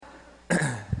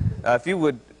If you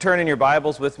would turn in your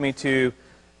Bibles with me to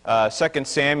 2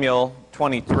 Samuel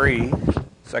 23.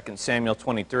 2 Samuel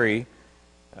 23.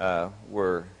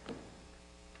 We're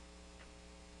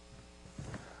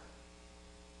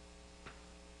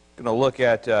going to look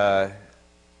at a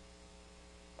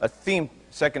theme,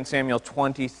 2 Samuel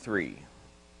 23.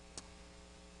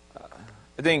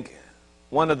 I think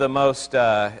one of the most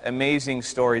amazing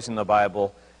stories in the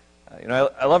Bible.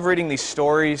 I love reading these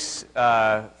stories.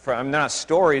 They're not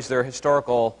stories; they're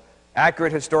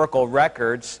accurate historical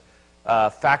records,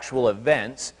 factual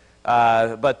events.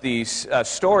 But these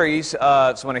stories.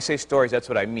 So when I say stories, that's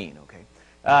what I mean.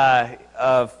 Okay,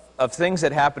 of things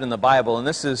that happen in the Bible, and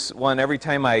this is one. Every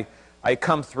time I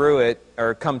come through it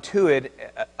or come to it,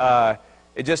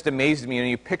 it just amazes me. And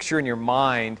you picture in your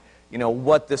mind,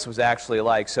 what this was actually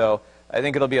like. So I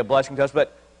think it'll be a blessing to us.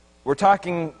 But we're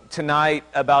talking tonight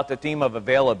about the theme of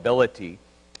availability.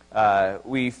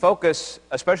 We focus,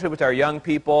 especially with our young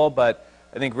people, but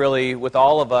I think really with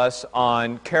all of us,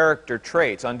 on character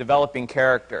traits, on developing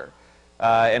character.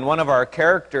 And one of our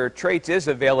character traits is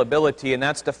availability, and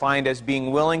that's defined as being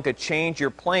willing to change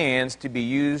your plans to be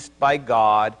used by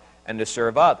God and to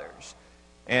serve others.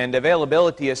 And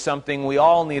availability is something we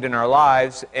all need in our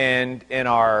lives, and in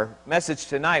our message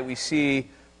tonight we see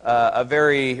a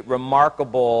very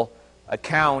remarkable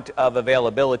account of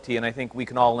availability, and I think we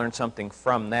can all learn something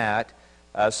from that.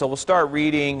 So we'll start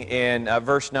reading in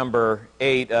verse number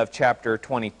 8 of chapter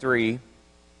 23.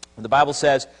 The Bible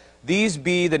says, "These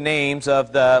be the names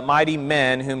of the mighty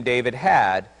men whom David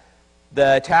had.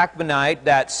 The Tachmonite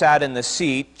that sat in the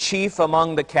seat, chief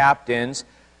among the captains,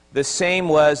 the same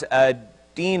was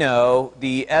Adino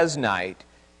the Eznite.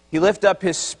 He lifted up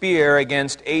his spear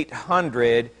against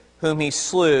 800, whom he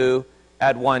slew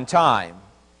at one time."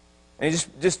 And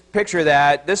just picture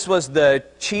that. This was the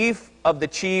chief of the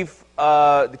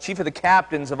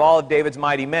captains of all of David's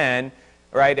mighty men,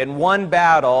 right? In one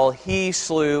battle, he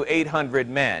slew 800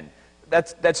 men.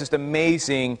 That's just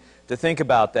amazing to think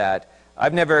about that.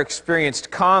 I've never experienced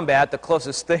combat. The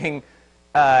closest thing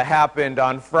happened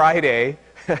on Friday,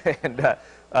 and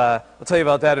I'll tell you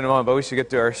about that in a moment. But we should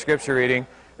get to our scripture reading.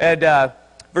 And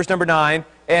verse number 9.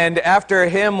 "And after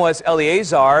him was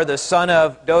Eleazar, the son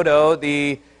of Dodo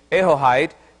the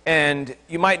Ahohite," and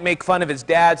you might make fun of his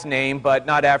dad's name, but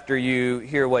not after you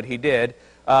hear what he did.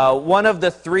 "One of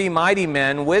the three mighty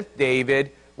men with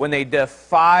David, when they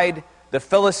defied the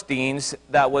Philistines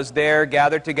that was there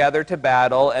gathered together to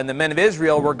battle, and the men of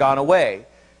Israel were gone away.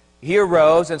 He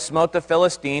arose and smote the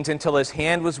Philistines until his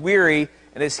hand was weary,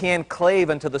 and his hand clave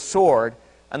unto the sword.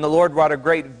 And the Lord wrought a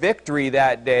great victory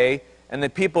that day, and the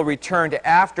people returned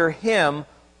after him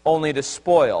only to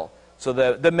spoil." So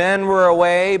the men were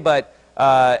away, but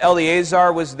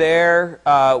Eleazar was there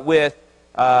by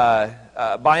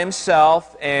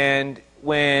himself, and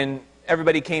when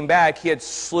everybody came back, he had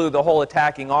slew the whole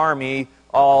attacking army.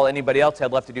 All anybody else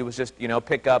had left to do was just,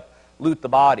 pick up, loot the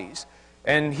bodies.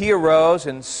 "And he arose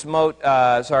and smote,"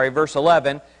 verse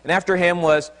 11, "and after him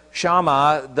was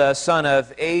Shammah, the son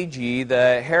of Agi,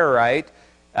 the Herite,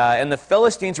 and the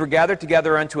Philistines were gathered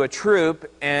together unto a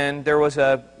troop, and there was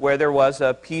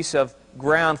a piece of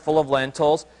ground full of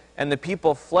lentils, and the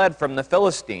people fled from the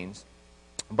Philistines.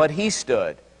 But he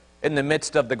stood in the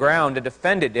midst of the ground and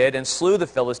defended it, and slew the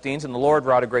Philistines, and the Lord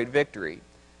wrought a great victory.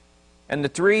 And the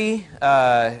three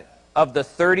of the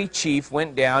 30 chief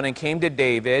went down and came to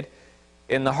David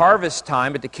in the harvest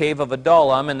time at the cave of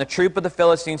Adullam, and the troop of the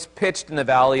Philistines pitched in the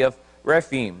valley of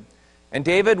Rephaim. And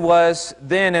David was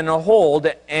then in a hold,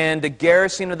 and the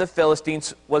garrison of the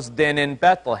Philistines was then in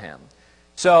Bethlehem."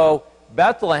 So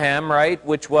Bethlehem, right,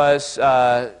 which was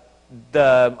the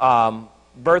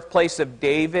birthplace of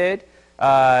David,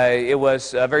 it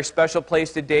was a very special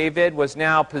place to David, was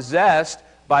now possessed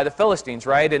by the Philistines,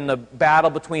 right? In the battle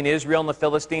between Israel and the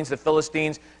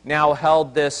Philistines now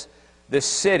held this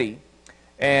city.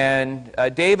 And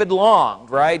David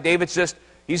longed, right?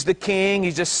 He's the king.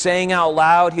 He's just saying out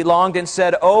loud. He longed and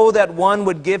said, "Oh, that one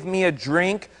would give me a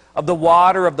drink of the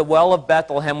water of the well of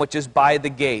Bethlehem, which is by the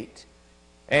gate."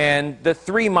 And the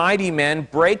three mighty men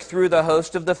brake through the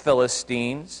host of the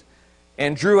Philistines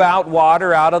and drew out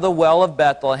water out of the well of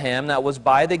Bethlehem that was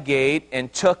by the gate,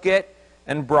 and took it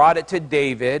and brought it to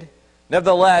David.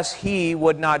 Nevertheless, he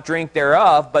would not drink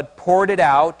thereof, but poured it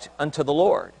out unto the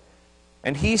Lord.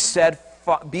 And he said,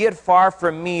 "Be it far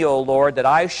from me, O Lord, that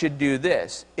I should do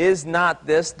this. Is not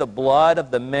this the blood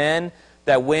of the men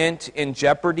that went in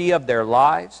jeopardy of their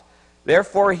lives?"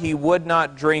 Therefore he would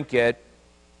not drink it.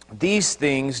 These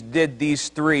things did these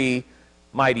three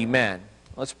mighty men.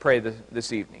 Let's pray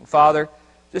this evening. Father,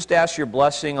 just ask your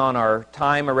blessing on our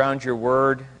time around your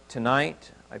word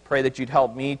tonight. I pray that you'd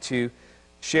help me to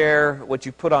share what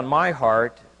you put on my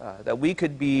heart, that we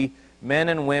could be men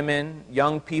and women,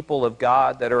 young people of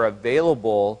God that are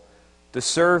available to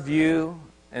serve you,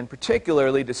 and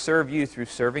particularly to serve you through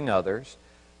serving others.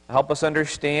 Help us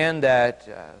understand that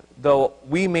though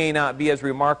we may not be as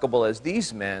remarkable as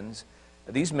these men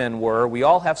were, we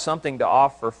all have something to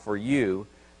offer for you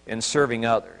in serving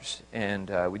others.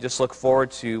 And we just look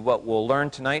forward to what we'll learn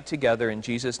tonight together. In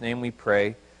Jesus' name we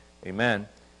pray. Amen.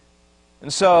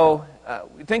 And so,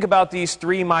 we think about these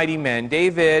three mighty men.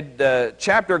 David, the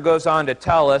chapter goes on to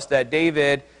tell us that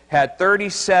David had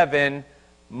 37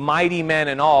 mighty men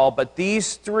in all, but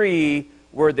these three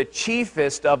were the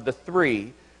chiefest of the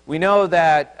three. We know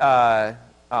that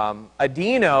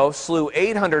Adino slew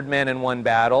 800 men in one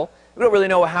battle. We don't really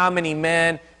know how many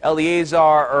men Eleazar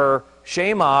or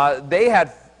Shema they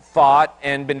had fought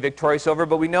and been victorious over,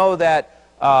 but we know that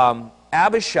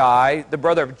Abishai, the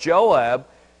brother of Joab,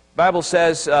 the Bible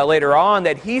says later on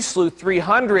that he slew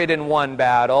 300 in one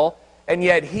battle, and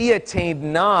yet he attained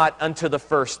not unto the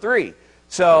first three.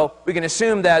 So we can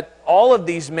assume that all of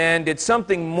these men did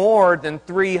something more than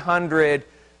 300,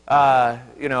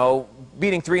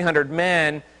 beating 300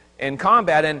 men in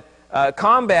combat. And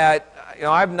combat,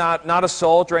 I'm not a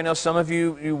soldier. I know some of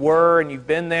you were, and you've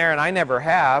been there, and I never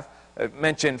have. I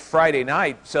mentioned Friday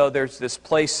night. So there's this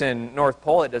place in North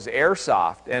Pole that does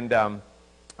airsoft, and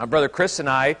my brother Chris and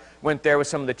I went there with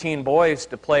some of the teen boys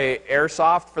to play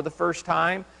airsoft for the first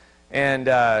time, and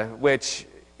which,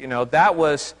 that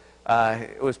was,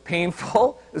 it was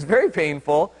painful. It was very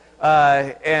painful,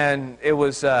 and it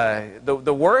was,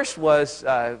 the worst was,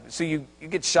 so you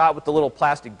get shot with the little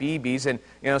plastic BBs, and,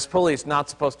 supposedly it's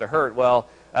not supposed to hurt. Well,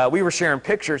 we were sharing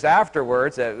pictures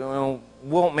afterwards that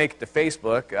won't make it to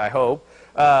Facebook, I hope,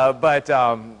 but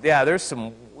there's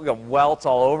we got welts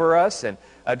all over us, and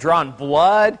drawn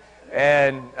blood,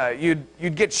 and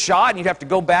you'd get shot, and you'd have to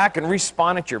go back and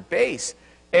respawn at your base.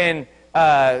 And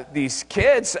these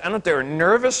kids, I don't know if they were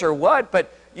nervous or what,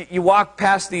 but you walk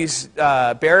past these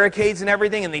barricades and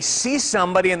everything, and they see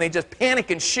somebody, and they just panic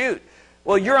and shoot.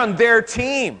 Well, you're on their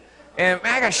team. And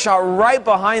man, I got shot right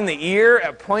behind the ear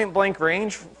at point-blank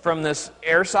range from this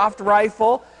airsoft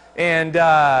rifle. And,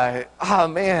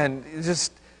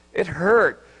 it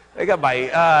hurt. I got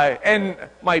and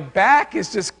my back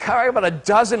is just covered, about a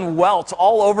dozen welts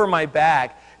all over my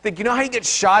back. I think, how you get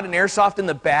shot in airsoft in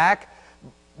the back?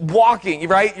 Walking,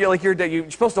 right? You're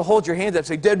supposed to hold your hands up,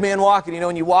 say, dead man walking,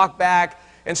 and you walk back.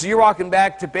 And so you're walking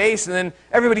back to base, and then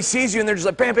everybody sees you, and they're just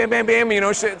like, bam, bam, bam, bam,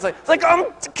 it's like,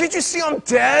 can't you see I'm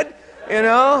dead?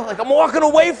 Like I'm walking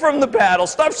away from the battle.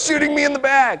 Stop shooting me in the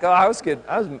back. I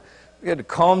had to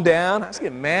calm down. I was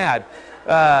getting mad.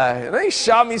 And then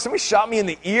somebody shot me in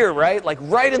the ear, right? Like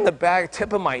right in the back,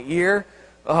 tip of my ear.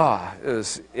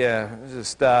 It's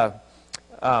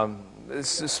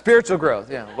spiritual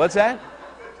growth. Yeah, what's that?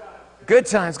 Good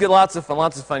times, lots of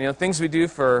fun. Things we do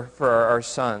for our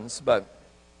sons. But,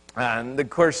 and of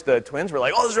course, the twins were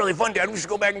like, "Oh, this is really fun, Dad. We should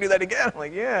go back and do that again." I'm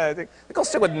like, "Yeah, I think I'll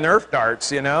stick with Nerf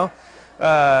darts,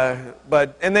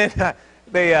 But and then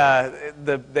they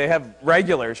have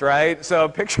regulars, right? So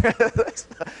picture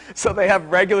so they have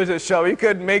regulars that show. You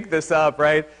couldn't make this up,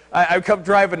 right? I come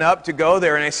driving up to go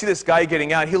there, and I see this guy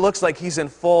getting out. He looks like he's in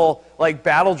full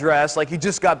battle dress, like he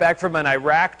just got back from an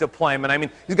Iraq deployment. I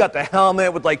mean, he's got the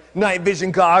helmet with night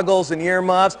vision goggles and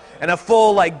earmuffs, and a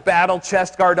full battle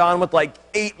chest guard on with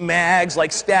 8 mags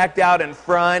stacked out in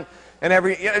front,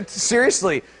 and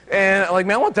seriously. And I'm like,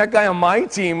 man, I want that guy on my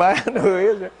team. I don't know who he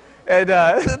is. And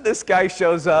this guy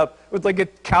shows up with a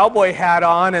cowboy hat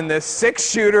on and this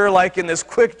 6-shooter in this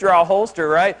quick draw holster,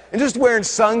 right? And just wearing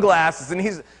sunglasses. And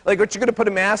he's like, "What, you going to put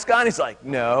a mask on?" He's like,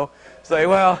 "No." It's like,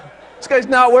 well, this guy's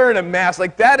not wearing a mask.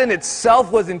 That in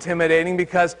itself was intimidating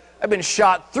because I've been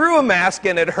shot through a mask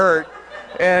and it hurt.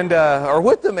 And, or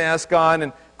with the mask on.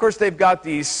 And of course they've got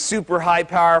these super high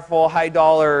powerful, high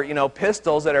dollar,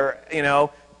 pistols that are,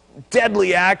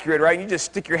 deadly accurate, right? You just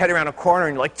stick your head around a corner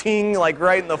and you're ting,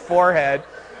 right in the forehead.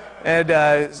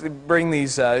 And bring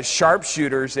these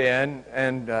sharpshooters in.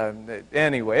 And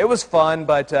anyway, it was fun,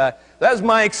 but that was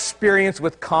my experience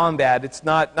with combat. It's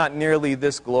not nearly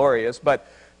this glorious. But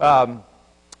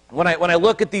when I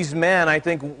look at these men, I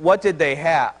think, what did they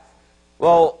have?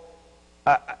 Well,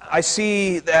 I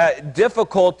see that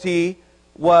difficulty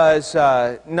was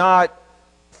not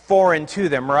foreign to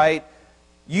them, right?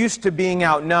 Used to being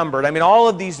outnumbered. I mean, all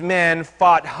of these men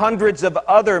fought hundreds of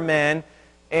other men,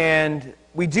 and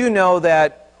we do know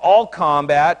that all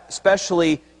combat,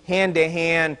 especially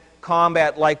hand-to-hand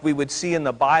combat like we would see in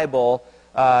the Bible,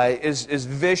 is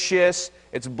vicious,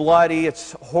 it's bloody,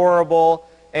 it's horrible,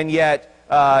 and yet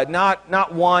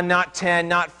not one, not 10,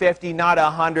 not 50, not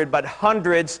 100, but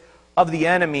hundreds of the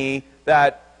enemy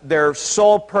that their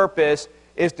sole purpose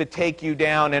is to take you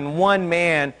down. And one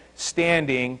man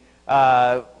standing,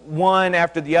 one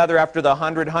after the other, after the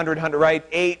 100, right?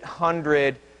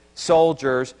 800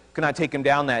 soldiers could not take him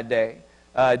down that day.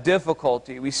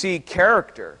 Difficulty. We see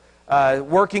character.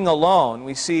 Working alone.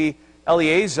 We see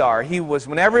Eleazar. He was,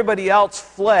 when everybody else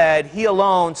fled, he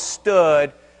alone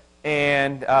stood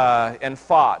and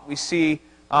fought. We see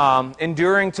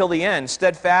enduring till the end.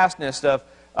 Steadfastness of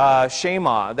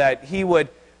Shema, that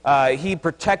he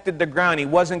protected the ground. He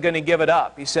wasn't going to give it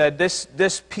up. He said,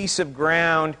 this piece of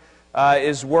ground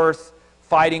is worth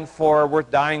fighting for,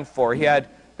 worth dying for. He had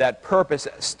that purpose,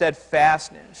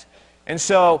 steadfastness. And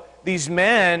so these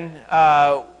men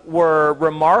were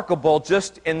remarkable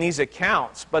just in these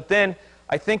accounts. But then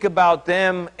I think about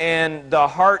them and the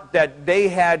heart that they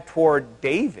had toward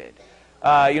David.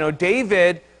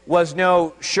 David was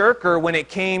no shirker when it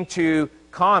came to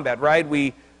combat, right?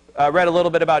 We read a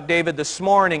little bit about David this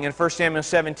morning in 1 Samuel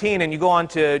 17, and you go on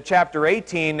to chapter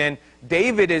 18, and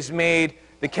David is made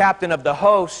the captain of the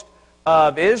host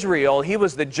of Israel. He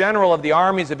was the general of the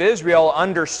armies of Israel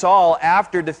under Saul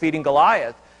after defeating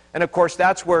Goliath. And of course,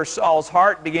 that's where Saul's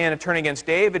heart began to turn against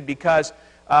David, because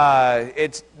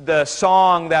it's the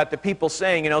song that the people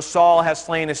sing, Saul has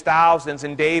slain his thousands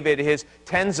and David his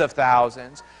tens of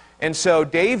thousands. And so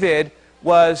David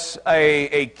was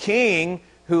a king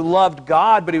who loved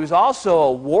God, but he was also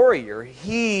a warrior.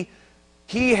 He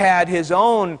had his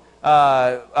own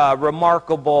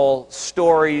remarkable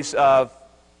stories of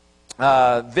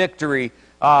victory.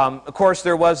 Of course,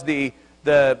 there was the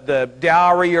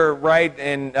dowry, right?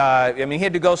 And he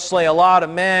had to go slay a lot of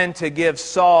men to give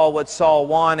Saul what Saul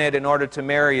wanted in order to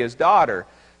marry his daughter.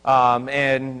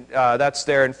 And that's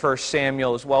there in 1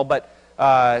 Samuel as well. But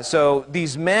so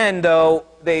these men, though,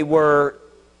 they were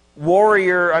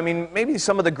warrior. Maybe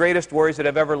some of the greatest warriors that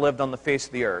have ever lived on the face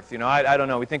of the earth. I don't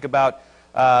know. We think about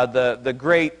the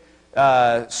great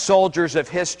soldiers of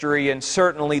history, and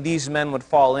certainly these men would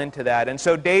fall into that. And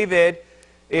so David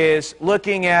is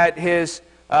looking at his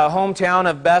hometown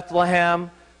of Bethlehem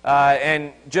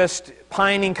and just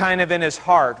pining kind of in his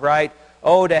heart, right?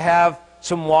 Oh, to have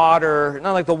some water.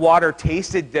 Not like the water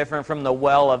tasted different from the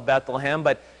well of Bethlehem,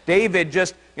 but David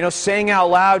just, saying out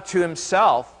loud to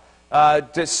himself,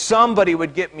 that somebody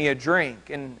would get me a drink.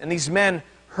 And these men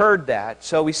heard that.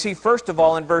 So we see, first of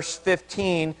all, in verse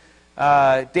 15,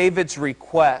 David's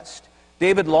request.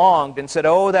 David longed and said,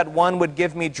 "Oh, that one would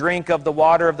give me drink of the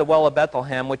water of the well of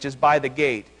Bethlehem, which is by the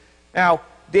gate." Now,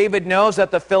 David knows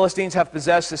that the Philistines have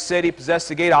possessed the city, possessed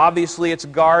the gate. Obviously, it's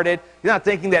guarded. He's not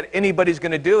thinking that anybody's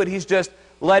going to do it. He's just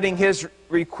letting his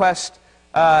request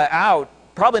out,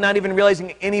 probably not even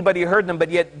realizing anybody heard them, but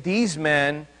yet these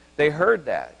men, they heard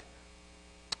that.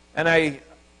 And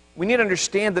we need to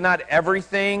understand that not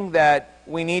everything that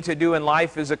we need to do in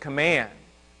life is a command.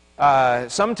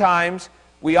 Sometimes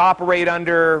we operate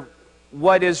under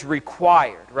what is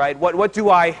required, right? What do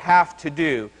I have to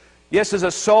do? Yes, as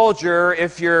a soldier,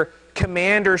 if your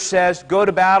commander says, go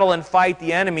to battle and fight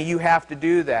the enemy, you have to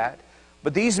do that.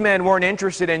 But these men weren't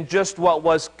interested in just what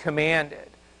was commanded.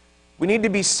 We need to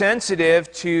be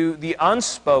sensitive to the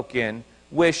unspoken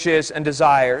wishes and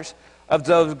desires of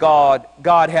those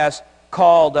God has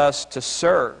called us to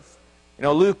serve.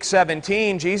 Luke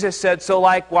 17, Jesus said, "So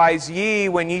likewise ye,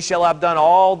 when ye shall have done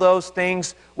all those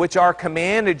things which are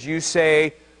commanded you,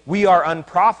 say, we are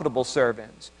unprofitable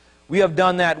servants. We have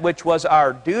done that which was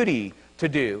our duty to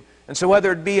do." And so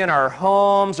whether it be in our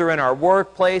homes or in our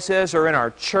workplaces or in our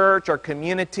church, our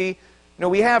community,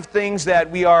 we have things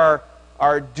that we are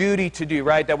our duty to do,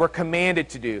 right? That we're commanded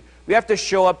to do. We have to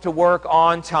show up to work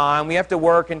on time. We have to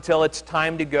work until it's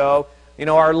time to go.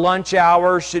 Our lunch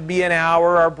hour should be an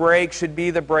hour. Our break should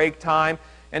be the break time.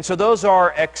 And so those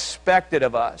are expected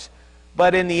of us.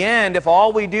 But in the end, if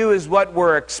all we do is what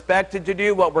we're expected to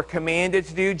do, what we're commanded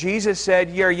to do, Jesus said,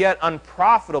 "Ye are yet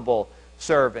unprofitable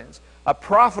servants." A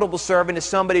profitable servant is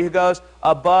somebody who goes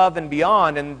above and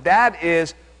beyond. And that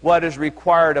is what is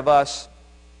required of us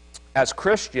as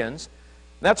Christians.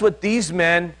 And that's what these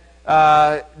men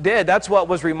did. That's what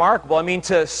was remarkable.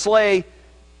 To slay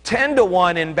 10 to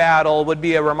 1 in battle would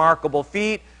be a remarkable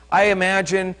feat. I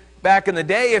imagine back in the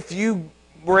day, if you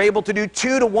were able to do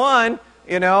 2 to 1,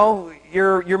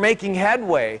 you're making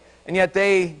headway. And yet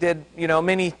they did,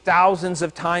 many thousands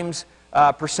of times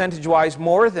percentage-wise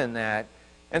more than that.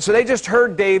 And so they just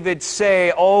heard David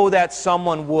say, "Oh, that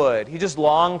someone would." He just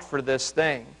longed for this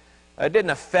thing. It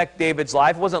didn't affect David's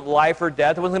life. It wasn't life or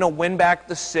death. It wasn't going to win back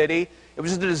the city. It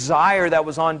was just a desire that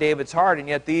was on David's heart. And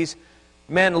yet these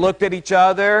men looked at each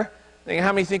other,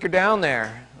 How many think are down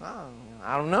there? Oh,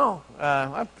 I don't know.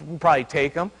 I'd probably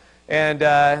take them.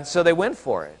 And so they went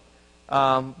for it.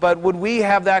 But would we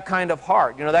have that kind of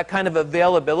heart, that kind of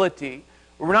availability?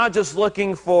 We're not just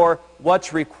looking for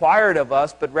what's required of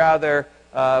us, but rather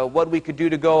what we could do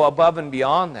to go above and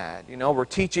beyond that. We're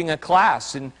teaching a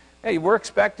class, and hey, we're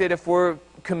expected, if we're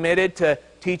committed to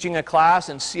teaching a class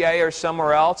in CIA or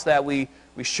somewhere else, that we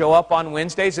show up on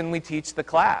Wednesdays and we teach the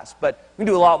class. But we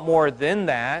do a lot more than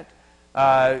that.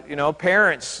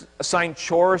 Parents assign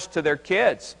chores to their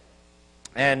kids.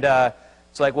 And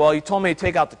it's like, well, you told me to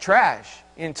take out the trash.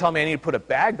 You didn't tell me I need to put a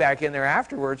bag back in there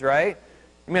afterwards, right?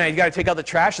 You got to take out the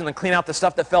trash and then clean out the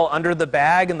stuff that fell under the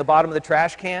bag in the bottom of the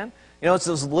trash can? It's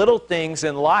those little things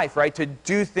in life, right? To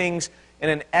do things in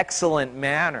an excellent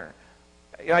manner.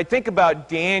 I think about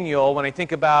Daniel when I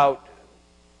think about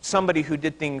somebody who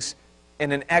did things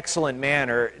in an excellent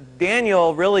manner.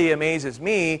 Daniel really amazes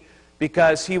me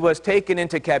because he was taken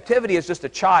into captivity as just a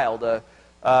child,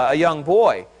 a young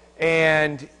boy.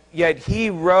 And yet he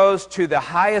rose to the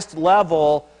highest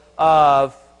level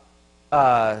of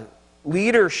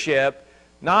leadership,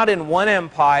 not in one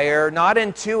empire, not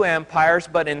in two empires,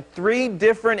 but in 3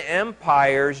 different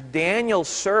empires. Daniel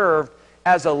served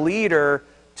as a leader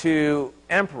to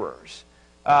emperors.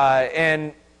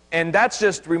 And that's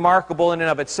just remarkable in and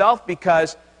of itself,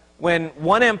 because when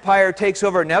one empire takes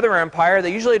over another empire,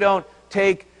 they usually don't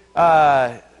take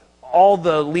all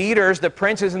the leaders, the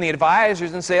princes and the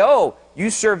advisors, and say, oh, you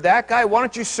serve that guy? Why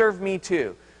don't you serve me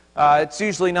too? It's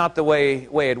usually not the way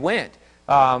it went.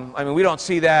 We don't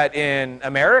see that in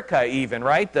America even,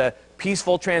 right? The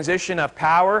peaceful transition of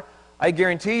power. I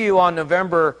guarantee you on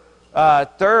November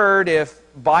 3rd, if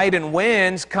Biden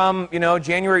wins come,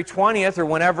 January 20th or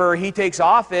whenever he takes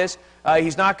office,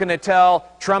 he's not going to tell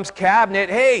Trump's cabinet,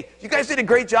 hey, you guys did a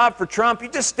great job for Trump. You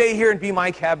just stay here and be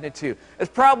my cabinet too.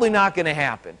 It's probably not going to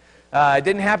happen. It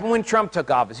didn't happen when Trump took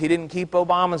office. He didn't keep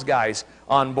Obama's guys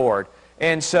on board.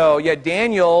 And so,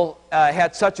 Daniel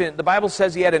had the Bible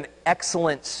says he had an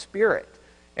excellent spirit.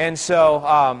 And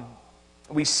so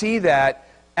we see that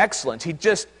excellence.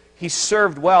 He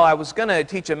served well. I was going to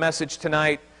teach a message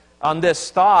tonight on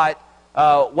this thought,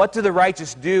 what do the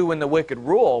righteous do when the wicked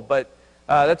rule? But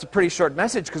that's a pretty short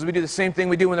message, because we do the same thing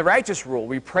we do when the righteous rule.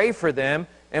 We pray for them,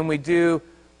 and we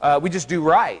just do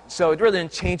right. So it really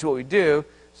didn't change what we do.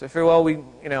 So I figured, well, we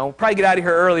probably get out of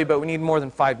here early, but we need more than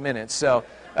 5 minutes. So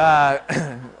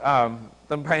then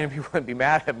probably people wouldn't be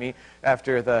mad at me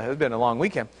after it's been a long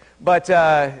weekend. But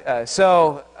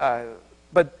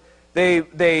but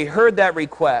they heard that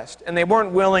request, and they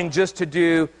weren't willing just to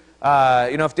do.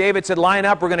 If David said, line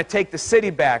up, we're going to take the city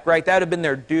back, right? That would have been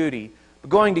their duty. But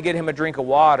going to get him a drink of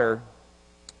water,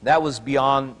 that was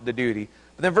beyond the duty.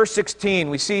 But then verse 16,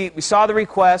 we saw the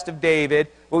request of David,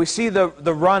 but we see the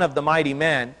run of the mighty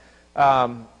men.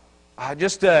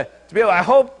 Just to be able, I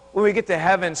hope when we get to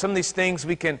heaven, some of these things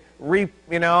we can kind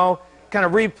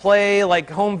of replay like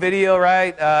home video,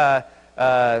 right?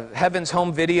 Heaven's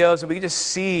home videos, and we can just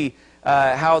see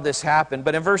how this happened.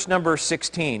 But in verse number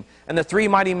 16, and the 3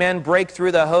 mighty men break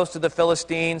through the host of the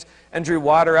Philistines and drew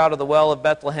water out of the well of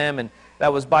Bethlehem, and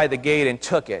that was by the gate, and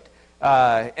took it.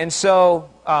 And so,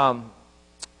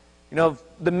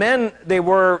 the men, they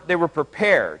were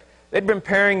prepared. They'd been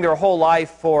preparing their whole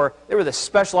life they were the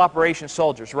special operations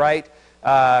soldiers, right?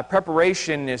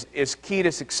 Preparation is key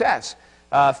to success.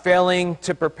 Failing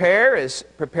to prepare is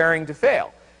preparing to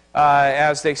fail,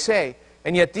 as they say.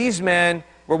 And yet these men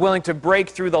were willing to break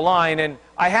through the line. And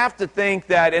I have to think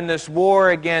that in this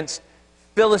war against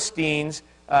Philistines,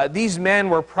 these men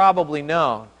were probably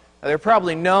known. They're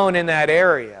probably known in that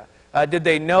area. Did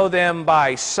they know them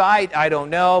by sight? I don't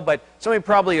know. But somebody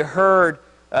probably heard,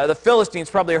 the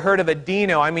Philistines probably heard of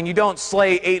Adino. You don't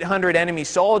slay 800 enemy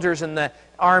soldiers and the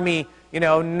army,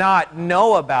 not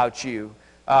know about you.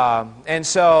 And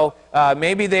so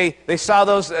maybe they saw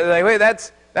those, wait,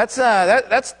 that's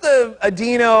the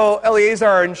Adino,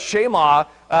 Eleazar, and Shema.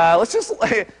 Let's just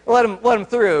let them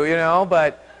through,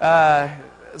 But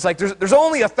it's like there's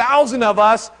only 1,000 of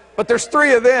us, but there's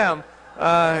 3 of them.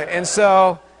 And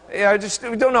so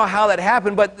we don't know how that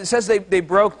happened, but it says they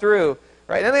broke through,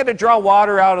 right? Then they had to draw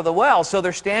water out of the well, so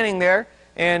they're standing there,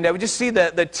 and we just see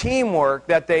the teamwork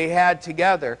that they had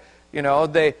together.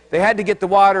 They had to get the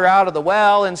water out of the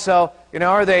well, and so you're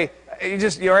already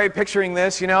picturing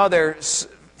this. They're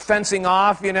fencing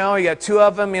off. You got 2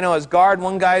 of them. As guard,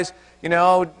 one guy's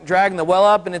dragging the well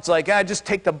up, and it's like, just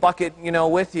take the bucket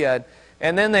with you.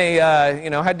 And then they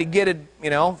had to get it,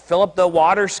 fill up the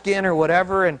water skin or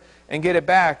whatever, and get it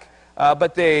back.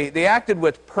 But they acted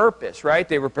with purpose, right?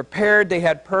 They were prepared. They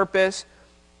had purpose.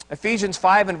 Ephesians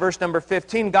 5 and verse number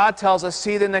 15, God tells us,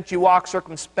 "See then that you walk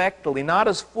circumspectly, not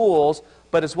as fools,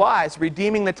 but as wise,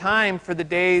 redeeming the time, for the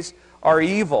days are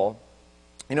evil."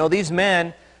 You know, these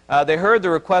men, they heard the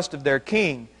request of their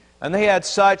king, and they had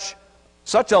such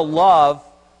a love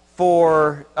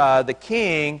for the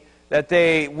king that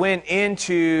they went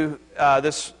into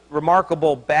this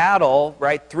remarkable battle,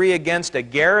 right, 3 against a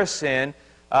garrison,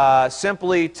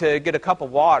 simply to get a cup of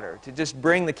water, to just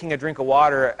bring the king a drink of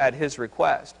water at his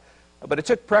request. But it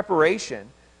took preparation.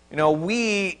 You know,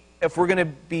 if we're going to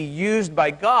be used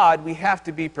by God, we have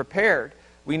to be prepared.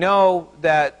 We know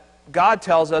that God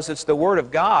tells us it's the Word of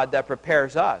God that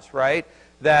prepares us, right?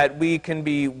 That we can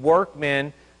be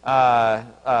workmen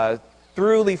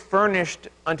thoroughly furnished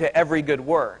unto every good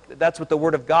work. That's what the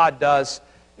Word of God does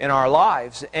in our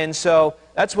lives. And so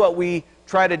that's what we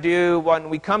try to do when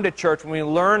we come to church, when we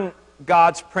learn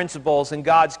God's principles and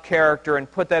God's character and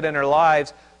put that in our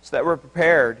lives so that we're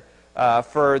prepared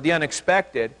for the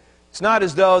unexpected. It's not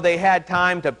as though they had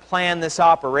time to plan this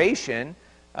operation.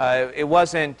 It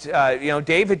wasn't,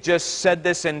 David just said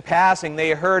this in passing.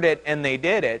 They heard it and they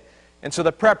did it. And so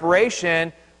the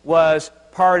preparation was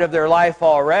part of their life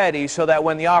already, so that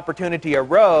when the opportunity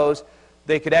arose,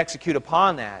 they could execute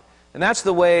upon that. And that's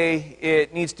the way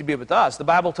it needs to be with us. The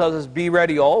Bible tells us, be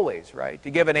ready always, right? To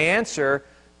give an answer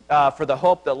for the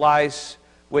hope that lies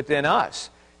within us.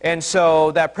 And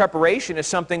so that preparation is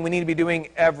something we need to be doing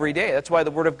every day. That's why the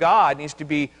Word of God needs to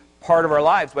be part of our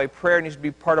lives, why prayer needs to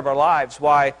be part of our lives,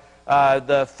 why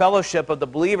the fellowship of the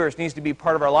believers needs to be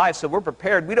part of our lives. So we're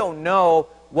prepared. We don't know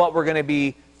what we're going to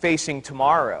be facing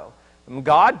tomorrow.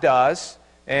 God does,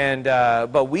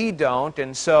 but we don't.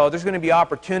 And so there's going to be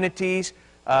opportunities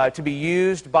to be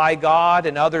used by God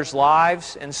in others'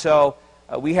 lives. And so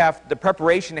the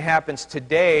preparation happens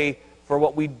today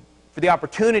for the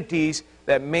opportunities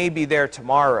that may be there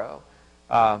tomorrow.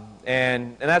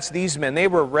 And that's these men. They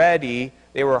were ready,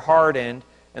 they were hardened,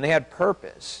 and they had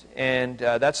purpose. And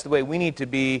that's the way we need to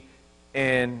be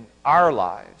in our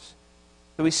lives.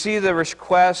 So we see the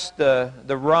request, the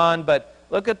run, but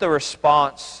look at the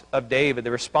response of David,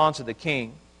 the response of the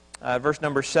king. Verse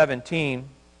number 17.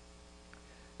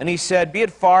 And he said, "Be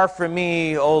it far from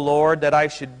me, O Lord, that I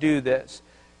should do this.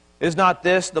 Is not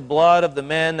this the blood of the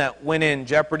men that went in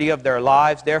jeopardy of their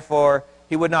lives? Therefore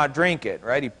he would not drink it."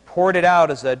 Right? He poured it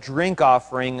out as a drink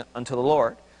offering unto the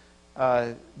Lord.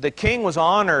 The king was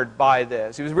honored by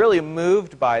this. He was really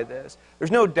moved by this. There's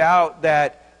no doubt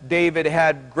that David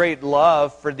had great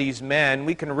love for these men.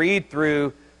 We can read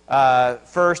through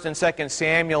 1 and 2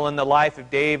 Samuel in the life of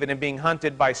David and being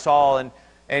hunted by Saul.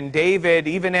 And David,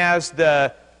 even as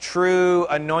the true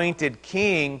anointed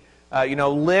king,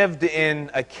 lived in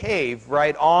a cave,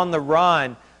 right, on the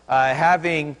run,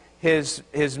 having his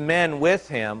men with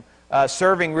him,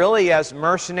 serving really as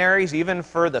mercenaries, even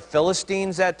for the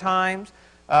Philistines at times,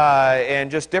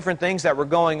 and just different things that were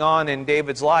going on in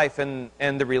David's life and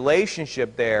the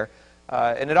relationship there.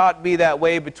 And it ought to be that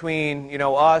way between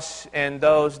us and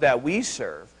those that we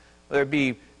serve, whether it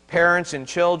be parents and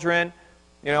children.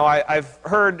 I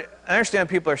understand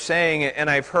people are saying it, and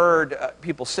I've heard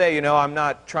people say, I'm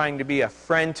not trying to be a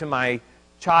friend to my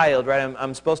child, right?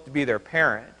 I'm supposed to be their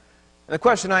parent. And the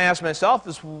question I ask myself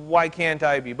is, why can't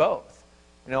I be both?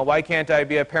 Why can't I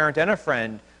be a parent and a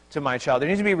friend to my child? There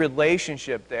needs to be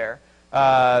relationship there.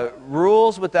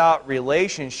 Rules without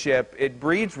relationship, it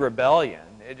breeds rebellion.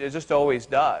 It just always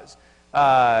does.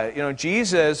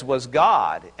 Jesus was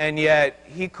God, and yet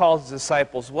he called his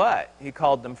disciples what? He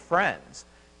called them friends.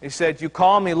 He said, "You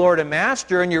call me Lord and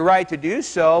Master, and you're right to do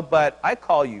so, but I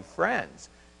call you friends."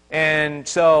 And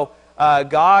so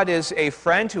God is a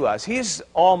friend to us. He's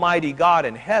Almighty God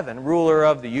in heaven, ruler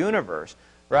of the universe,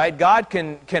 right? God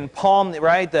can palm,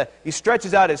 right? He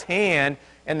stretches out his hand,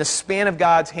 and the span of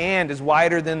God's hand is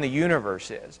wider than the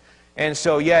universe is. And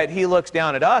so yet he looks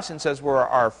down at us and says we're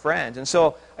our friends. And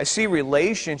so I see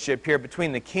relationship here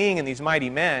between the king and these mighty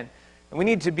men. And we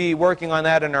need to be working on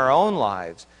that in our own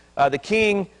lives. The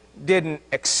king didn't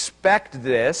expect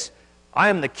this. I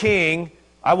am the king.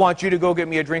 I want you to go get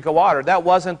me a drink of water. That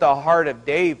wasn't the heart of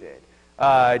David.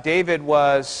 David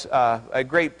was a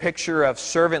great picture of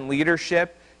servant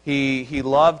leadership. He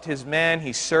loved his men.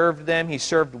 He served them. He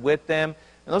served with them.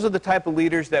 And those are the type of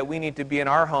leaders that we need to be in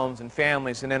our homes and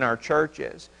families and in our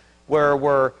churches, where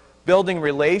we're building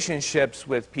relationships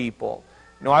with people.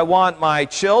 I want my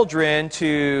children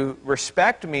to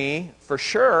respect me for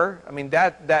sure. I mean,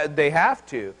 that they have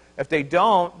to. If they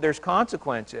don't, there's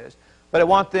consequences. But I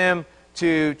want them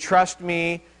to trust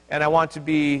me, and I want to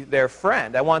be their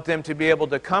friend. I want them to be able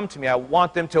to come to me. I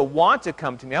want them to want to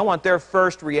come to me. I want their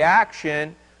first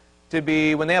reaction to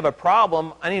be, when they have a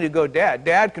problem, I need to go to Dad.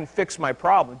 Dad can fix my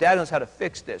problem. Dad knows how to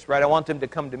fix this, right? I want them to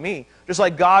come to me. Just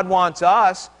like God wants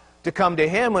us to come to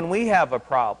Him when we have a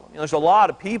problem. There's a lot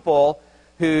of people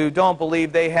who don't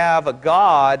believe they have a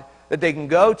God that they can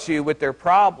go to with their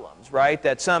problems, right?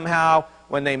 That somehow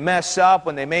when they mess up,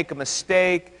 when they make a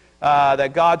mistake,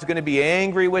 that God's going to be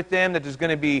angry with them, that there's going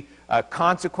to be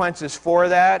consequences for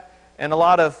that. And a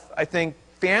lot of, I think,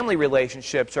 family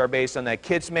relationships are based on that.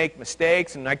 Kids make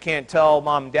mistakes, and I can't tell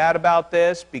mom and dad about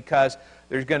this because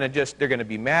they're going to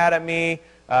be mad at me.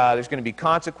 There's going to be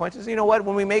consequences. You know what?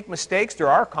 When we make mistakes, there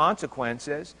are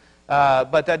consequences,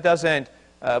 but that doesn't.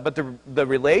 But the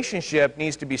relationship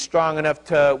needs to be strong enough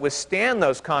to withstand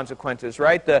those consequences,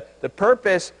 right? The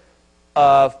purpose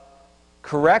of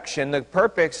correction, the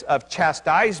purpose of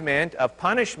chastisement, of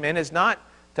punishment, is not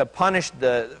to punish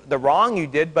the wrong you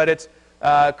did, but it's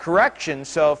correction.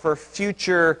 So for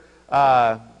future,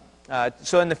 so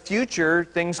in the future,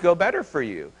 things go better for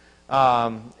you.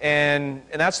 And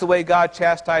that's the way God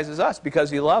chastises us, because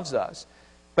He loves us.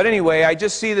 But anyway, I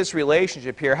just see this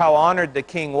relationship here, how honored the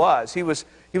king was. He was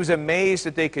amazed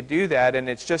that they could do that, and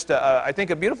it's just, I think,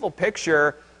 a beautiful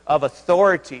picture of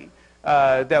authority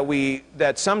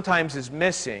that sometimes is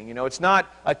missing. It's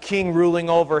not a king ruling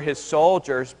over his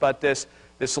soldiers, but this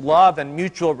love and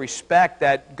mutual respect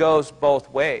that goes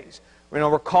both ways.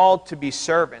 We're called to be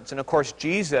servants, and of course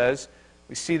Jesus,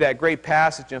 we see that great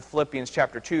passage in Philippians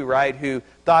chapter 2, right, who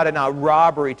thought it not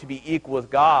robbery to be equal with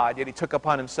God, yet He took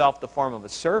upon Himself the form of a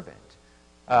servant.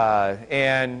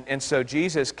 And so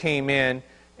Jesus came in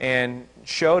and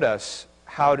showed us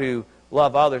how to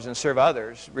love others and serve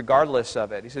others, regardless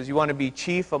of it. He says, you want to be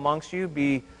chief amongst you,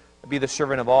 be the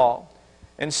servant of all.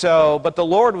 And so, but the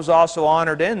Lord was also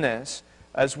honored in this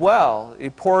as well. He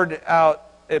poured it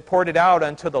out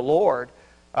unto the Lord.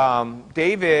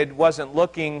 David wasn't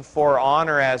looking for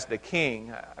honor as the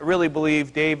king. I really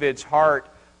believe David's heart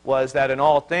was that in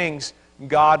all things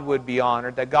God would be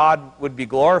honored, that God would be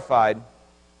glorified.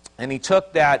 And he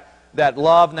took that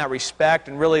love and that respect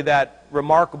and really that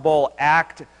remarkable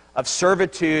act of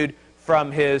servitude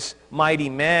from his mighty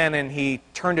men, and he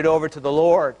turned it over to the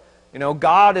Lord.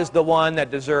 God is the one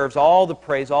that deserves all the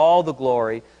praise, all the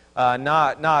glory,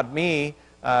 not me.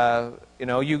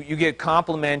 You get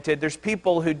complimented. There's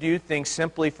people who do things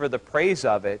simply for the praise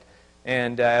of it.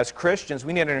 And as Christians,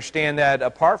 we need to understand that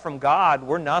apart from God,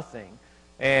 we're nothing.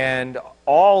 And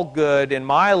all good in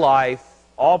my life,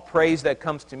 all praise that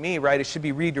comes to me, right, it should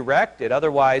be redirected.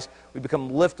 Otherwise, we become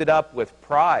lifted up with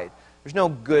pride. There's no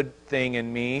good thing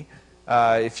in me.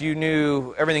 If you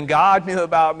knew everything God knew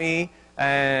about me, what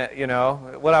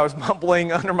I was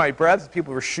mumbling under my breath,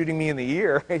 people were shooting me in the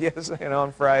ear, I guess,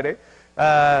 on Friday.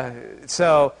 But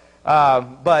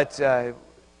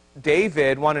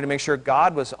David wanted to make sure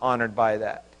God was honored by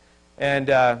that. And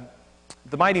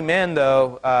the mighty men,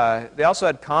 though, they also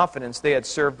had confidence. They had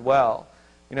served well.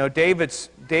 David's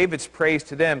praise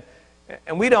to them.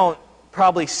 And we don't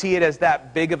probably see it as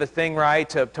that big of a thing, right,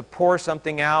 to pour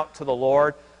something out to the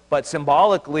Lord. But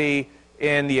symbolically,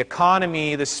 in the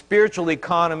economy, the spiritual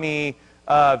economy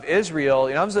of Israel,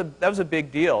 that was a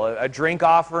big deal. A drink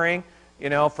offering.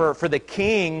 For the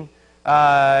king,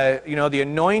 the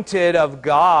anointed of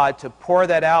God, to pour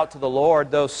that out to the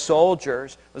Lord, those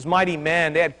soldiers, those mighty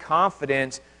men, they had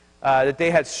confidence that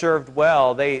they had served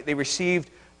well. They received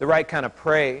the right kind of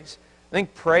praise. I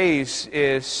think praise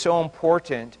is so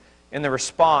important in the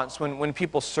response when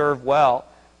people serve well.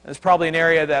 It's probably an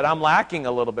area that I'm lacking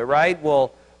a little bit, right?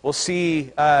 We'll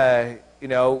see,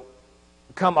 I'll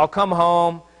come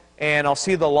home and I'll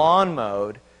see the lawn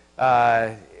mowed,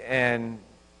 and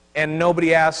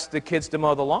nobody asked the kids to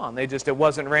mow the lawn. It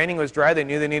wasn't raining, it was dry, they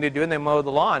knew they needed to do it, and they mowed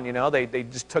the lawn, they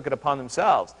just took it upon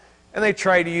themselves. And they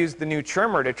tried to use the new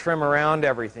trimmer to trim around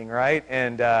everything, right?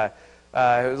 And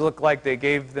it looked like they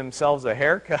gave themselves a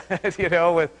haircut,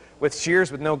 with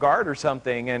shears with no guard or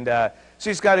something. And so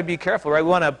you just got to be careful, right? We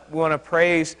want to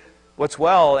praise what's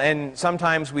well, and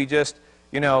sometimes we just,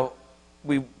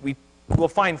 we'll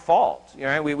find fault,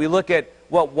 right? We look at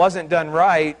what wasn't done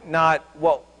right, not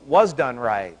what was done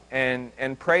right,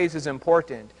 and praise is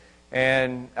important.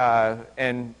 And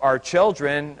our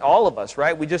children, all of us,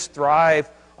 right? We just thrive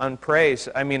on praise.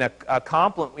 I mean, a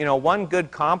compliment, one good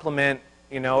compliment,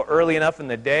 early enough in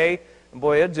the day, and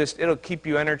boy, it'll keep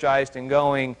you energized and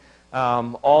going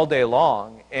all day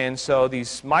long. And so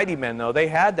these mighty men, though, they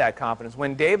had that confidence.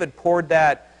 When David poured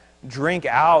that drink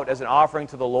out as an offering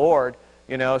to the Lord,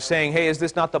 saying, "Hey, is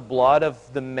this not the blood of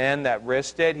the men that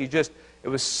risked it?" It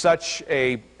was such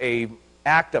a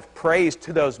act of praise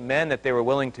to those men that they were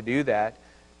willing to do that.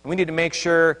 And we need to make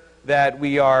sure that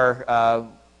we are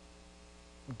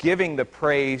giving the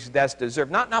praise that's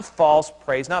deserved. Not false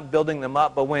praise, not building them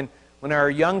up, but when our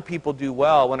young people do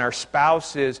well, when our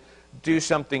spouses do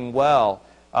something well,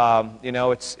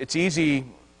 it's easy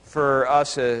for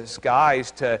us as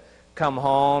guys to come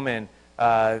home and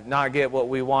not get what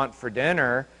we want for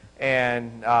dinner,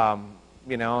 and and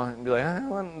be like, "It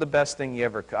wasn't the best thing you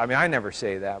ever could." I mean, I never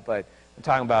say that, but I'm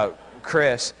talking about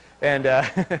Chris, and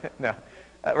no,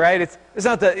 right? It's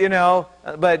not that,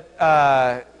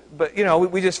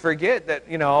 but we just forget that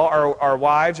our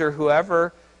wives or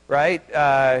whoever, right,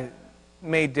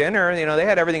 made dinner. They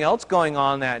had everything else going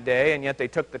on that day, and yet they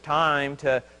took the time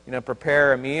to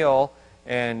prepare a meal.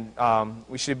 And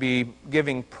we should be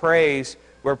giving praise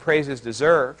where praise is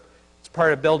deserved. It's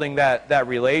part of building that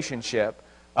relationship.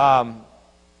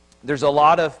 There's a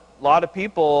lot of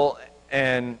people,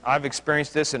 and I've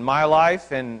experienced this in my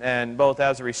life, and both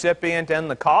as a recipient and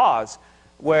the cause,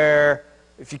 where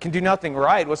if you can do nothing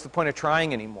right, what's the point of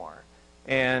trying anymore?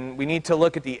 And we need to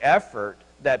look at the effort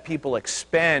that people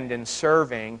expend in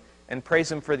serving and praise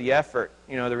them for the effort,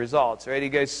 the results, right?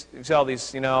 You see all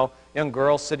these, young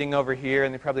girls sitting over here,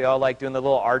 and they probably all like doing the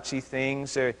little artsy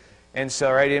things. And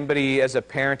so, right, anybody as a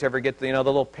parent ever get the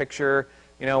little picture,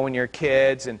 when you're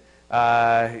kids, and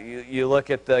you look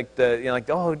at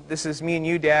oh, this is me and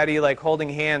you, Daddy, like holding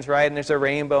hands, right? And there's a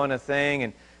rainbow and a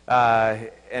thing,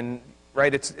 and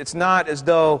right, it's not as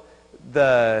though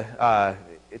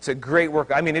it's a great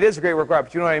work. I mean, it is a great work,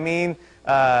 but you know what I mean?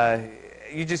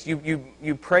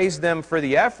 You praise them for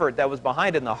the effort that was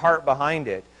behind it and the heart behind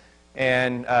it.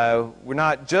 And we're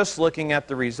not just looking at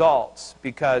the results,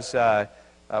 because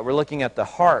we're looking at the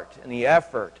heart and the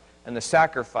effort and the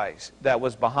sacrifice that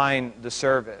was behind the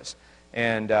service.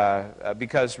 And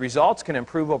because results can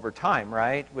improve over time,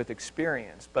 right, with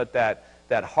experience. But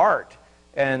that heart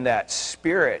and that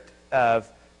spirit and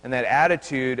that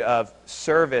attitude of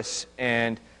service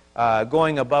and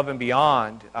going above and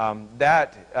beyond,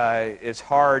 that is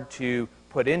hard to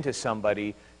put into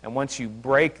somebody. And once you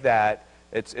break that,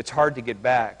 it's hard to get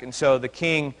back. And so the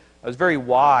king was very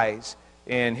wise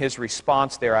in his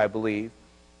response there, I believe.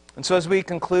 And so as we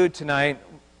conclude tonight,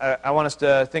 I want us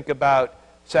to think about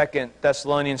 2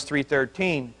 Thessalonians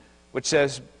 3:13, which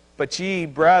says, "But ye,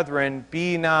 brethren,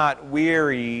 be not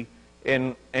weary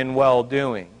in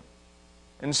well-doing."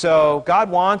 And so God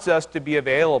wants us to be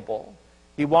available.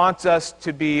 He wants us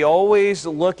to be always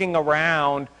looking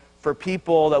around for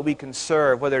people that we can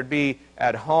serve, whether it be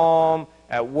at home,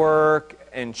 at work,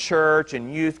 in church,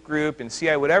 in youth group, in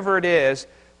CI, whatever it is,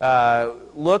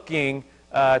 looking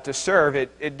to serve.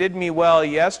 It did me well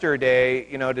yesterday,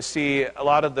 to see a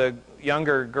lot of the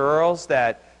younger girls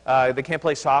that they can't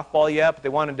play softball yet, but they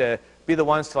wanted to be the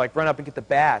ones to run up and get the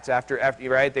bats after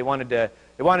right. They wanted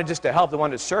just to help. They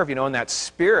wanted to serve, in that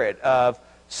spirit of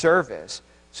service.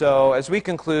 So as we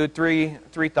conclude, three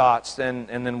thoughts, and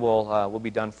then we'll be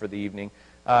done for the evening.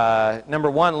 Number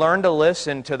one, learn to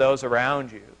listen to those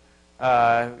around you.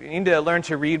 You need to learn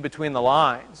to read between the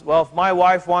lines. Well, if my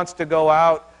wife wants to go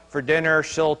out for dinner,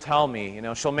 she'll tell me.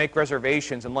 She'll make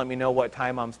reservations and let me know what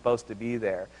time I'm supposed to be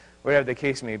there, whatever the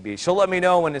case may be. She'll let me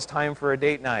know when it's time for a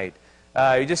date night.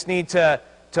 You just need to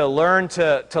learn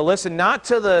to listen, not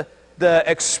to the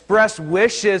express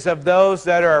wishes of those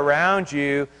that are around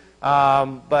you,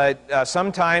 but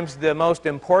sometimes the most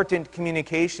important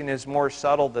communication is more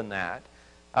subtle than that.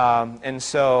 And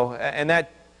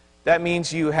that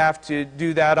means you have to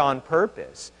do that on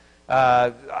purpose.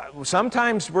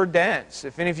 Sometimes we're dense.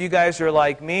 If any of you guys are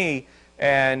like me,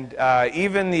 and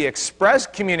even the express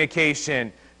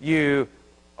communication, what'd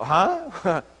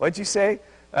you say?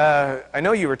 I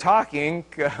know you were talking,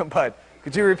 but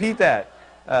could you repeat that?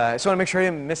 I just want to make sure I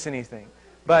didn't miss anything.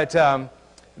 But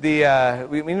we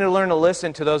need to learn to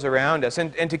listen to those around us,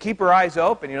 and to keep our eyes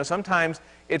open. Sometimes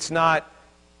it's not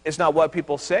what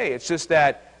people say. It's just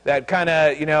that kind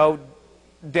of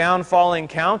downfalling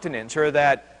countenance, or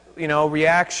that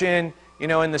reaction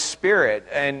in the spirit.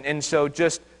 And so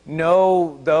just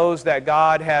know those that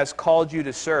God has called you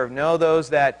to serve. Know those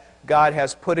that God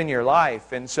has put in your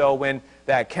life. And so when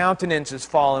that countenance is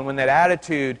fallen, when that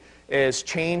attitude is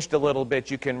changed a little bit,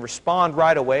 you can respond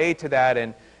right away to that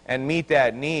and meet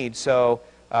that need. So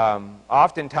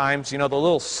oftentimes, the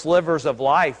little slivers of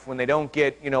life, when they don't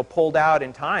get pulled out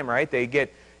in time, right, they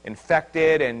get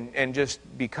infected and just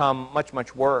become much,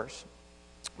 much worse.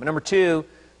 But number two,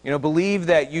 believe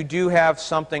that you do have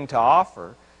something to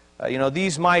offer.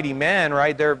 These mighty men,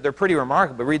 right, they're pretty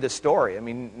remarkable. Read the story. I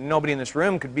mean, nobody in this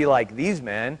room could be like these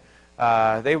men.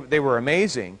 They were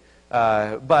amazing.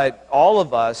 But all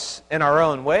of us, in our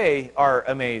own way, are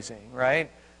amazing, right?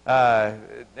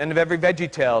 End of every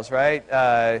VeggieTales, right?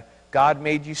 God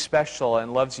made you special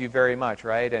and loves you very much,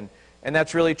 right? And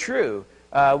that's really true.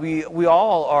 We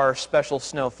all are special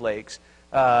snowflakes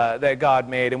that God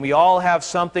made, and we all have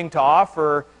something to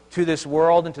offer to this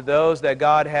world and to those that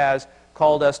God has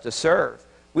called us to serve.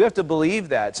 We have to believe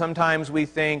that. Sometimes we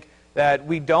think that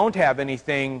we don't have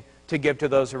anything to give to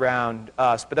those around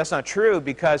us, but that's not true,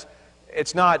 because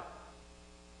it's not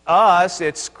us,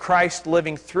 it's Christ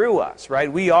living through us,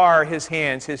 right? We are His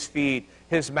hands, His feet,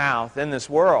 His mouth in this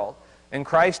world. And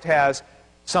Christ has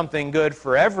something good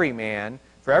for every man,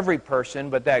 for every person,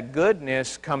 but that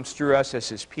goodness comes through us as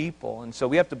His people. And so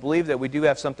we have to believe that we do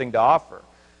have something to offer.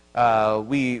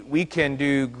 We can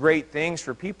do great things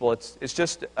for people. It's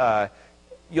just,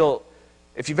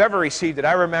 if you've ever received it,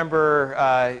 I remember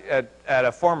at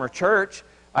a former church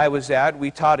I was at,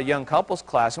 we taught a young couples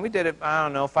class, and we did it, I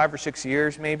don't know, 5 or 6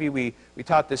 years maybe. We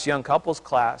taught this young couples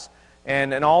class,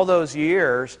 and in all those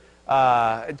years,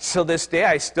 till this day,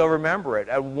 I still remember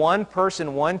it. One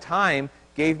person, one time,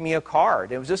 gave me a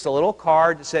card. It was just a little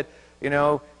card that said,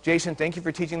 Jason, thank you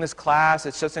for teaching this class.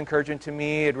 It's just encouraging to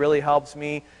me. It really helps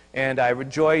me, and I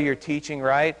enjoy your teaching,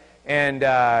 right? And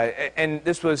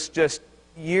this was just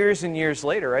years and years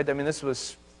later, right? I mean, this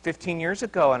was 15 years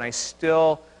ago, and I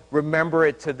still remember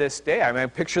it to this day. I mean, I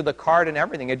picture the card and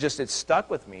everything. It stuck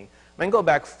with me. I can go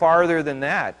back farther than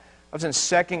that. I was in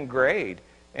 2nd grade,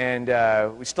 and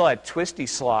we still had twisty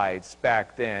slides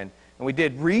back then. And we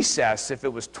did recess if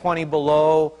it was 20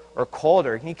 below or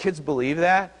colder. Can you kids believe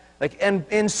that? Like,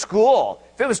 in school,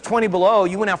 if it was 20 below,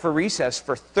 you went out for recess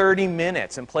for 30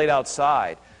 minutes and played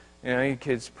outside. You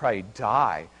kids probably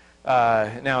die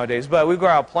nowadays. But we go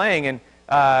out playing, and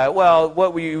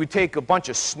you would take a bunch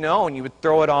of snow and you would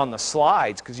throw it on the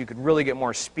slides, because you could really get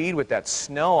more speed with that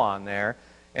snow on there,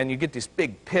 and you get this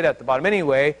big pit at the bottom.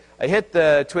 Anyway, I hit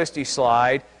the twisty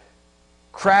slide,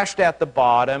 crashed at the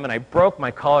bottom, and I broke my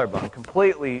collarbone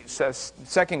completely.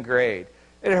 2nd grade.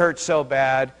 It hurt so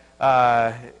bad.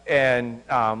 But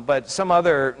some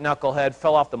other knucklehead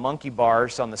fell off the monkey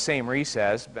bars on the same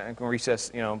recess. Back when recess,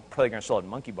 playground still had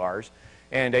monkey bars,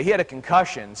 and he had a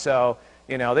concussion. So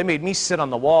they made me sit on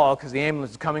the wall because the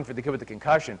ambulance was coming for the kid with the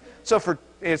concussion. So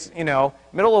it's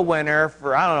middle of winter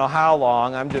for I don't know how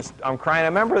long. I'm crying. I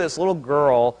remember this little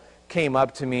girl came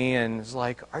up to me and was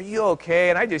like, "Are you okay?"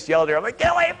 And I just yelled at her. I'm like,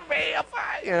 "Get away from me!" I'm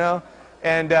fine,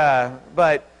 And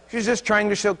but she was just trying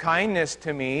to show kindness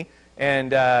to me.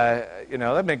 And, that'd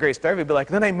been a great story. But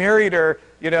then I married her,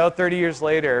 30 years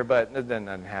later, but that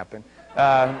didn't happen.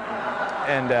 Well,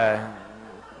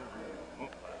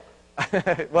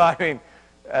 I mean,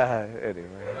 anyway.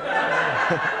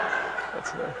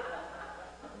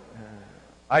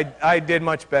 I did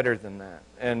much better than that.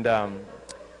 And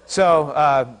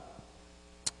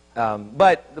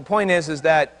but the point is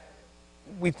that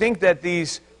we think that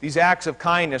these acts of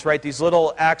kindness, right, these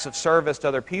little acts of service to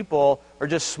other people are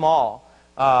just small,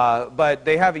 but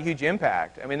they have a huge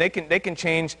impact. I mean, they can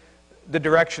change the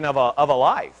direction of a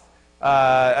life,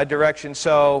 a direction.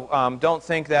 So don't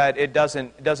think that it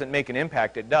doesn't make an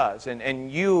impact. It does.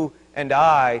 And you and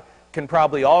I can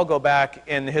probably all go back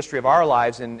in the history of our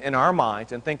lives and in our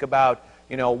minds and think about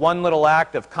one little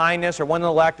act of kindness or one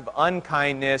little act of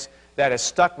unkindness that has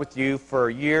stuck with you for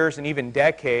years and even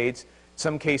decades.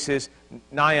 Some cases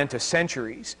nigh unto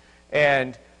centuries,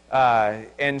 and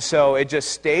so it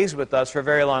just stays with us for a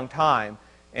very long time.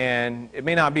 And it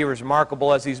may not be as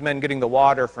remarkable as these men getting the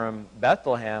water from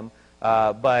Bethlehem,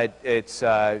 but it's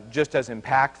just as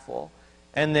impactful.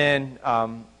 And then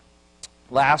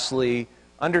lastly,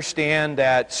 understand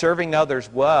that serving others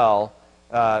well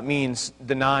means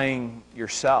denying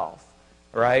yourself.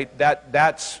 Right?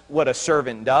 That's what a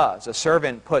servant does. A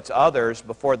servant puts others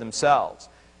before themselves.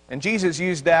 And Jesus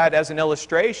used that as an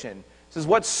illustration. He says,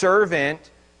 what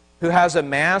servant who has a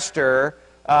master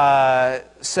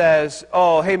says,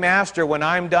 "Oh, hey, master, when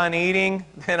I'm done eating,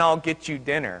 then I'll get you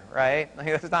dinner," right?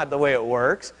 That's not the way it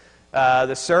works.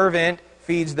 The servant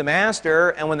feeds the master,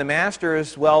 and when the master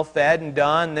is well fed and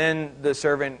done, then the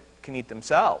servant can eat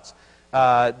themselves.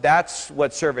 That's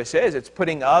what service is. It's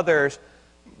putting others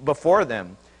before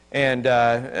them. And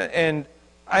I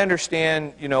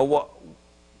understand,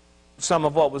 some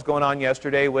of what was going on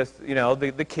yesterday with,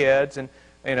 the kids and,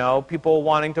 people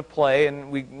wanting to play,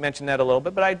 and we mentioned that a little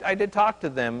bit, but I did talk to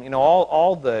them,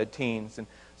 all the teens, and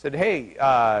said, hey,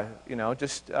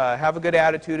 just have a good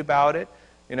attitude about it.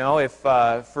 If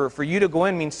for you to go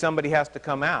in means somebody has to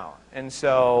come out. And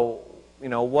so,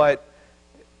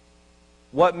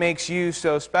 what makes you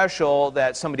so special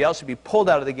that somebody else should be pulled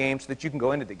out of the game so that you can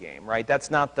go into the game, right? That's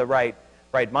not the right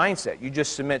mindset. You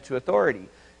just submit to authority,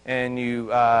 and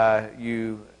you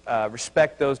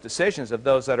respect those decisions of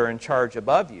those that are in charge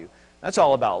above you. That's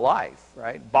all about life,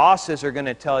 right? Bosses are going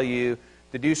to tell you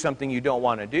to do something you don't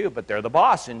want to do, but they're the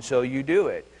boss, and so you do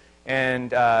it. And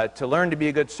to learn to be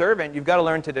a good servant, you've got to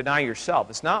learn to deny yourself.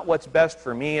 It's not what's best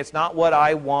for me. It's not what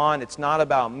I want. It's not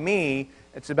about me.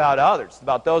 It's about others. It's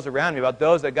about those around me, about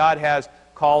those that God has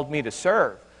called me to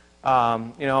serve.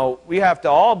 We have to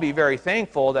all be very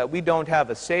thankful that we don't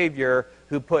have a Savior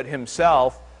who put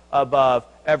himself above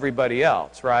everybody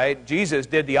else, right? Jesus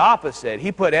did the opposite.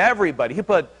 He put everybody, he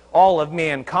put all of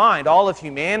mankind, all of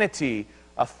humanity,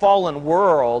 a fallen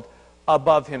world,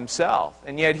 above himself.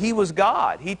 And yet he was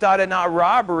God. He thought it not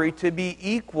robbery to be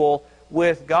equal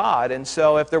with God. And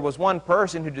so if there was one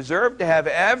person who deserved to have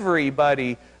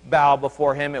everybody bow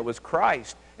before him, it was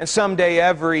Christ. And someday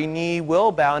every knee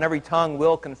will bow and every tongue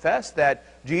will confess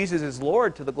that Jesus is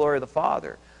Lord to the glory of the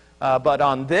Father. But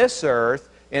on this earth,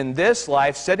 in this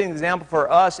life, setting an example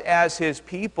for us as his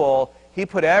people, he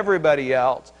put everybody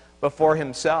else before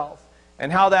himself.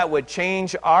 And how that would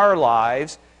change our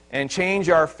lives and change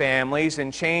our families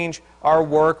and change our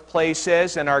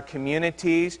workplaces and our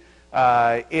communities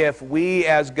if we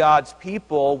as God's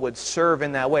people would serve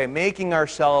in that way, making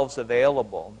ourselves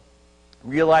available,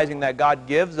 realizing that God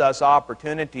gives us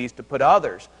opportunities to put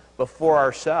others before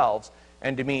ourselves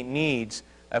and to meet needs.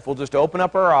 If we'll just open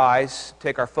up our eyes,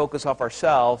 take our focus off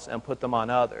ourselves, and put them on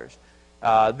others,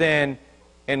 then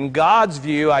in God's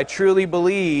view, I truly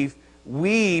believe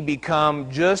we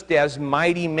become just as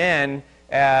mighty men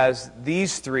as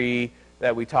these three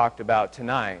that we talked about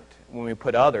tonight when we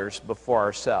put others before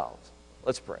ourselves.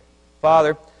 Let's pray.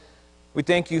 Father, we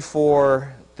thank you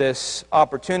for this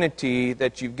opportunity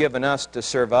that you've given us to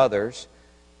serve others.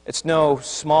 It's no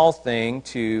small thing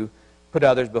to put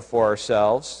others before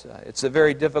ourselves. It's a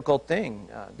very difficult thing.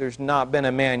 There's not been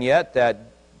a man yet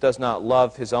that does not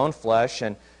love his own flesh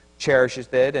and cherishes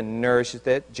it and nourishes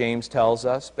it, James tells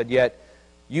us. But yet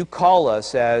you call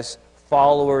us as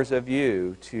followers of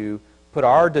you to put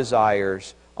our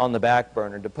desires on the back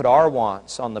burner, to put our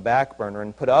wants on the back burner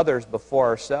and put others before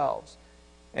ourselves.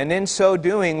 And in so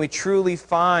doing, we truly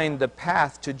find the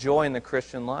path to joy in the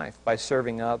Christian life by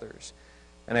serving others.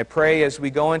 And I pray as we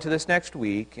go into this next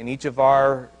week, in each of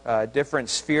our different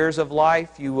spheres of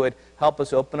life, you would help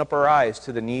us open up our eyes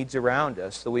to the needs around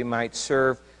us so we might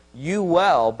serve you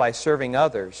well by serving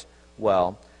others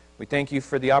well. We thank you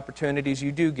for the opportunities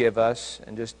you do give us,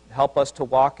 and just help us to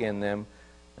walk in them.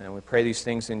 And we pray these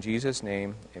things in Jesus'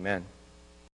 name. Amen.